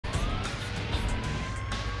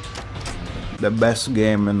The best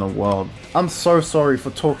game in the world. I'm so sorry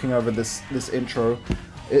for talking over this intro.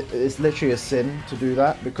 It's literally a sin to do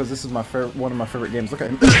that because this is one of my favorite games. Look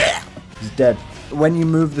at him. He's dead. When you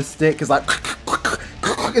move the stick, it's like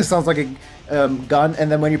it sounds like a gun,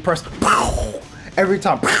 and then when you press every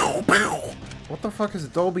time. What the fuck is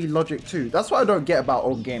Dolby Logic 2? That's what I don't get about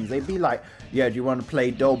old games. They'd be like, yeah, do you want to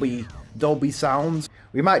play Dolby sounds?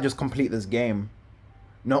 We might just complete this game.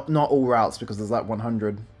 Not all routes because there's like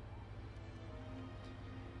 100.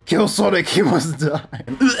 Kill Sonic, he must die.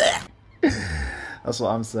 That's what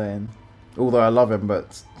I'm saying. Although I love him,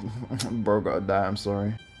 but bro gotta die, I'm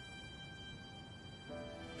sorry.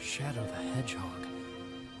 Shadow the Hedgehog.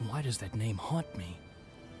 Why does that name haunt me?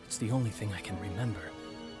 It's the only thing I can remember.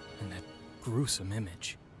 And that gruesome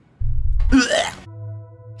image.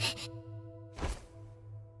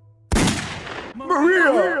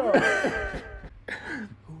 Maria!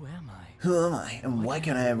 Who am I? Who am I? And why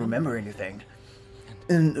can't I remember anything?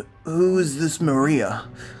 And who is this Maria?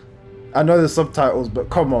 I know the subtitles, but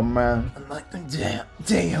come on, man. I'm like, damn,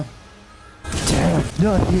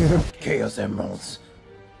 not here. Chaos Emeralds.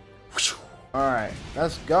 Alright,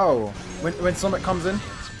 let's go. When Sonic comes in,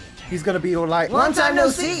 he's gonna be all like, long time no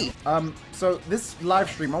see! So this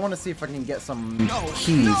live stream, I wanna see if I can get some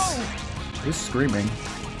keys. Who's screaming?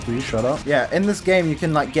 Will you shut up? Yeah, in this game you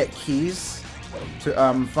can like get keys to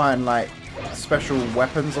find like special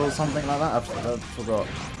weapons or something like that. I forgot.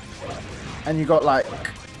 And you got like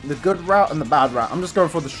the good route and the bad route. I'm just going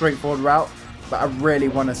for the straightforward route, but I really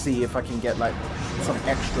want to see if I can get like some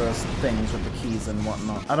extra things with the keys and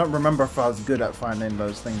whatnot. I don't remember if I was good at finding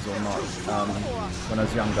those things or not when I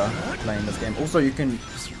was younger playing this game. Also, you can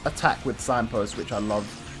attack with signposts, which I love.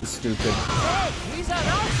 It's stupid. Hey, he's on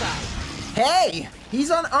our side. Hey, he's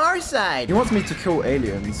on our side. He wants me to kill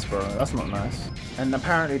aliens, bro. That's not nice. And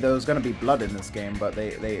apparently there was gonna be blood in this game, but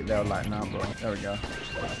they're like, nah, bro. There we go.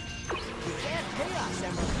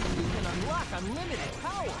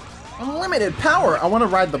 Unlimited power! I want to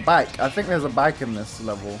ride the bike. I think there's a bike in this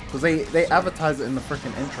level. Because they advertise it in the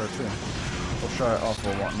freaking intro too. Or show it off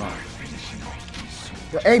or whatnot.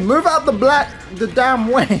 Hey, move out the damn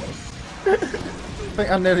way! I think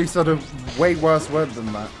I nearly said a way worse word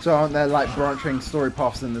than that. So aren't there like branching story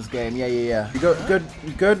paths in this game? Yeah. You got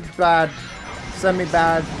good, bad,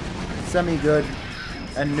 semi-bad, semi-good,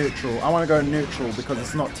 and neutral. I want to go neutral because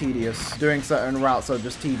it's not tedious. Doing certain routes are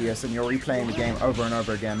just tedious and you're replaying the game over and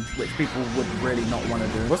over again, which people would really not want to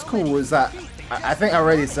do. What's cool is that, I think I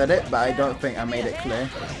already said it, but I don't think I made it clear.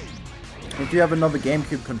 If you have another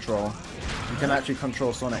GameCube control, you can actually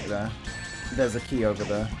control Sonic there. There's a key over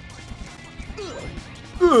there.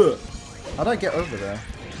 How'd I get over there?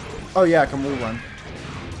 Oh yeah, I can wall run.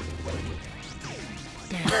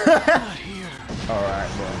 Alright,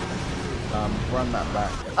 bro. Run that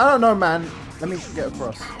back. I don't know, man. Let me get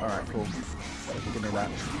across. Alright, cool. Give me that.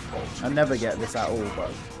 I never get this at all,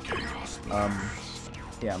 but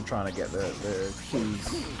yeah, I'm trying to get the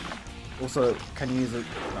keys. Also, can you use it?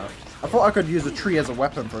 No. I thought I could use a tree as a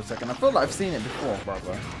weapon for a second. I feel like I've seen it before,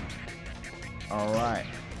 brother. Alright.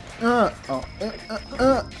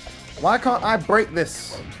 Why can't I break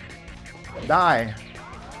this? Die.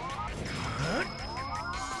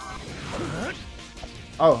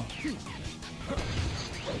 Oh.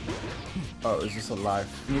 Oh, it's just alive.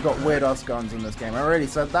 And you got weird ass guns in this game. I already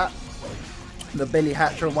said that. The Billy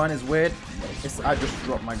Hatcher one is weird. I just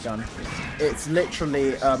dropped my gun. It's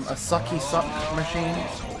literally a sucky suck machine.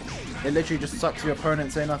 It literally just sucks your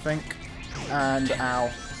opponents in, I think. And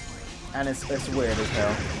ow. And it's weird as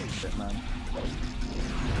hell. Shit, man.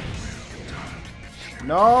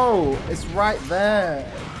 No! It's right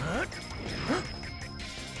there!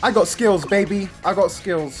 I got skills, baby! I got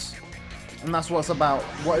skills. And that's what it's about.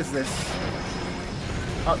 What is this?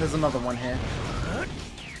 Oh, there's another one here.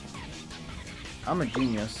 I'm a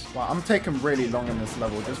genius. Wow, I'm taking really long in this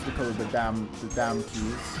level just because of the damn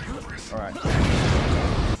keys. Alright.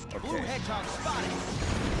 Okay.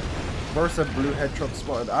 Bro said blue hedgehog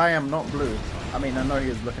spotted. I am not blue. I mean, I know he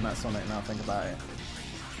was looking at Sonic now, think about it.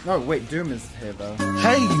 No, wait, Doom is here though.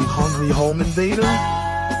 Hey, you hungry home invader!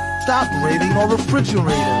 Stop raiding our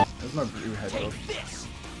refrigerator! There's no blue hedgehog.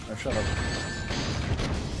 Oh, shut up.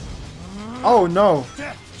 Oh no!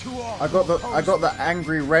 I got the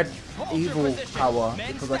angry red evil power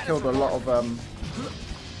because I killed a lot of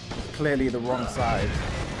clearly the wrong side.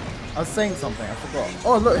 I was saying something, I forgot.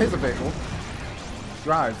 Oh look, here's a vehicle.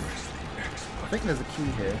 Drive. I think there's a key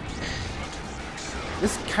here.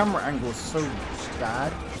 This camera angle is so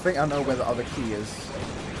bad. I think I know where the other key is.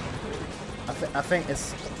 I think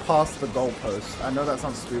it's past the goalpost. I know that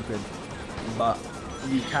sounds stupid, but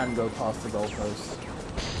you can go past the goalpost.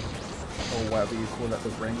 or whatever you call it, the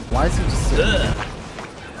ring. Why is he just sitting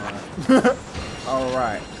there?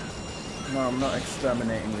 Alright. No, I'm not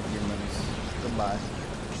exterminating with humans. Goodbye.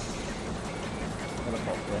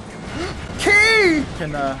 Helicopter. Key!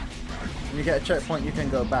 When you get a checkpoint, you can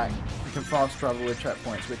go back. You can fast travel with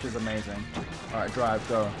checkpoints, which is amazing. Alright, drive,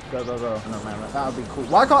 go. Go, go, go. No, man, that would be cool.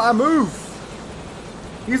 Why can't I move?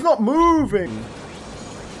 He's not moving!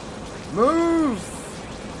 Move!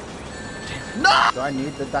 No! Do I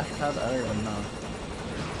need the dash pad? I don't even know.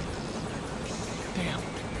 Damn,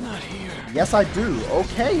 not here. Yes, I do.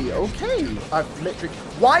 Okay, okay. I've literally...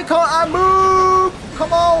 Why can't I move?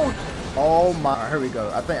 Come on! Oh my... Right, here we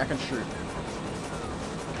go. I think I can shoot.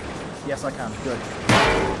 Yes, I can. Good.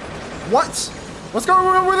 What? What's going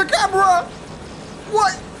on with the camera?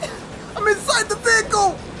 What? I'm inside the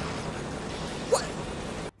vehicle! What?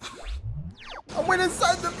 I went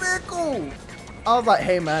inside the vehicle! I was like,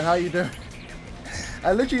 hey man, how you doing?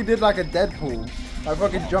 I literally did like a Deadpool. I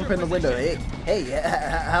fucking jump in the window. Hey,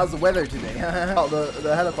 how's the weather today? Oh,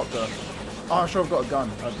 the helicopter. Oh, I'm sure I've got a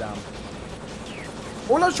gun. Oh, damn.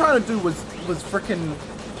 All I was trying to do was freaking...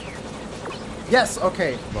 Yes,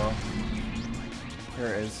 okay. Well, here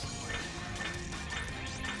it is.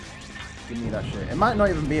 Give me that shit. It might not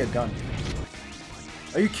even be a gun.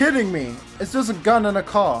 Are you kidding me? It's just a gun and a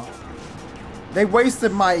car. They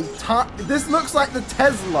wasted my time. This looks like the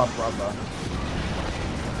Tesla, brother.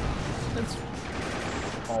 It's...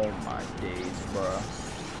 Oh my days, bro.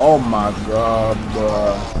 Oh my god,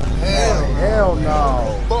 bro. Hell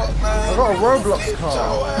no. I got a Roblox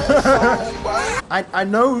car. I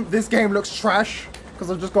know this game looks trash because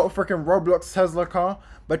I've just got a freaking Roblox Tesla car.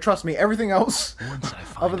 But trust me, everything else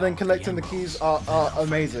other than collecting the keys are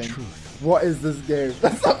amazing. What is this game?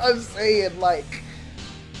 That's what I'm saying. Like,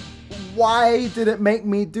 why did it make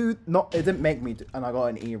me do... No, it didn't make me do... And I got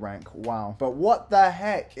an E rank. Wow. But what the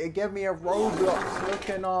heck? It gave me a Roblox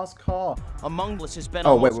looking ass car. Among us has been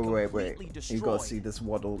wait. You gotta see this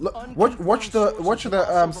waddle. Look, watch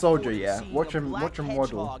the soldier, yeah. Watch him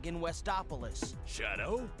waddle.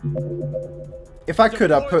 Shadow? If I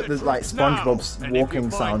could, I'd put this like SpongeBob's walking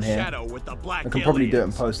sound here. I can probably do it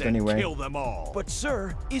in post anyway. But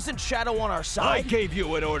sir, isn't Shadow on our side? I gave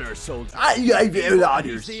you an order, soldier. I gave you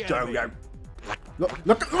orders, soldier. Look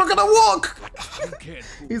at the walk!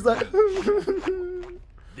 He's like...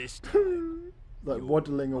 This time. Like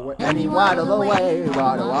waddling away. And he waddle away,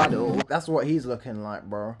 waddle. That's what he's looking like,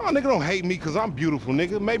 bro. Oh, nigga, don't hate me because I'm beautiful,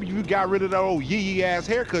 nigga. Maybe if you got rid of that old yee ass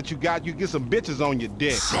haircut you got, you get some bitches on your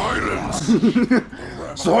dick. Silence!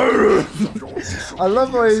 Silence! I love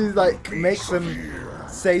how he like makes him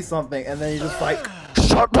say something and then he's just like,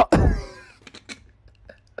 shut up!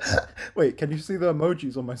 Wait, can you see the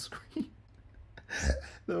emojis on my screen?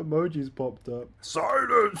 The emojis popped up.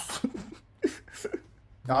 Silence!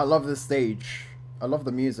 I love this stage. I love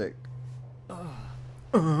the music.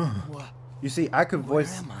 You see, I could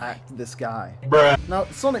voice act this guy. Bruh. Now,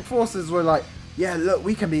 Sonic Forces were like, yeah, look,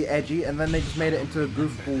 we can be edgy, and then they just made it into a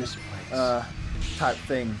goofball type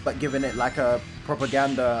thing, but giving it like a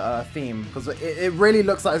propaganda theme, because it really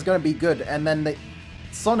looks like it's going to be good, and then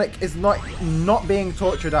Sonic is not being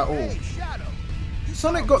tortured at all.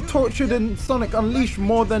 Sonic got tortured in Sonic Unleashed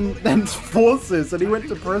more than Forces, and he went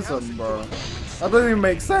to prison, bro. That doesn't even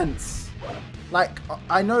make sense. Like,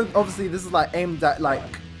 I know obviously this is like aimed at like,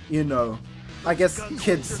 you know, I guess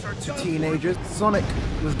kids to teenagers. Sonic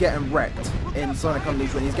was getting wrecked in Sonic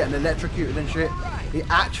Unleashed when he's getting electrocuted and shit. He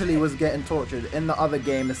actually was getting tortured. In the other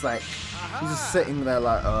game, it's like he's just sitting there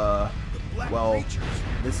like, well,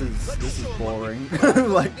 this is boring.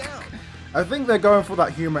 Like, I think they're going for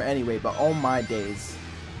that humor anyway, but oh my days,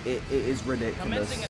 it is ridiculous.